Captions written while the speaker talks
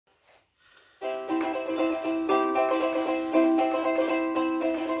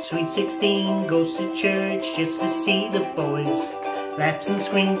Sweet 16 goes to church just to see the boys. Laughs and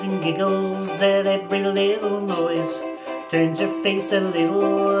screams and giggles at every little noise. Turns her face a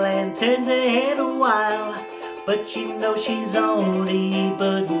little and turns her head a while, but you know she's only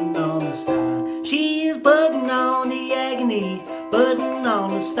putting on the style. She is putting on the agony, putting on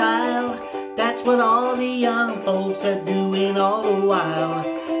the style. That's what all the young folks are doing all the while.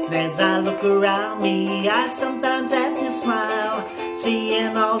 And as I look around me, I sometimes have to smile,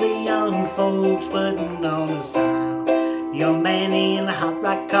 seeing all the young folks putting on the style. Young man in a hot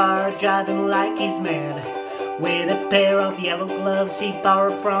rod car, driving like he's mad, with a pair of yellow gloves he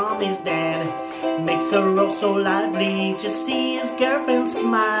borrowed from his dad. Makes her roll so lively, just see his girlfriend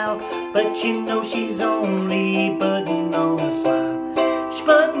smile, but you know she's only putting on the style. She's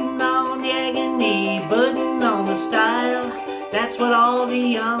putting on the agony, putting on the style. That's what all the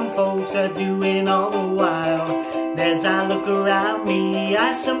young folks are doing all the while. And as I look around me,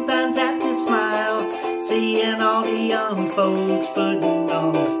 I sometimes have to smile, seeing all the young folks putting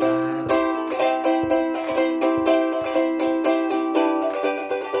on the style.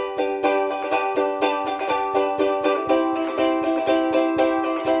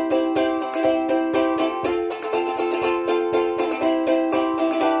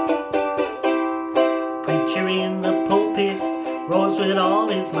 In the pulpit, roars with all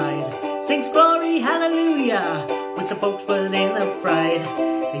his might, sings glory, hallelujah, with some folks put in a fright.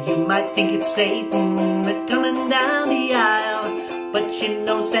 You might think it's Satan coming down the aisle, but you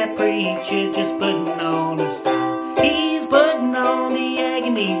know it's that preacher just putting on the style. He's putting on the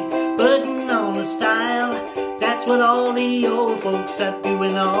agony, putting on the style. That's what all the old folks are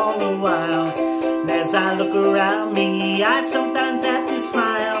doing all the while. And as I look around me, I sometimes have to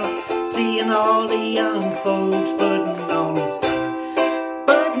smile, seeing all the young folks putting on the style.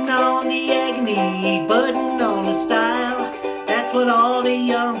 Putting on the agony, putting on the style. That's what all the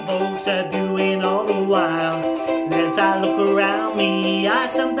young folks are doing all the while. And as I look around me, I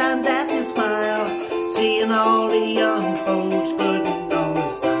sometimes have to smile, seeing all the young folks putting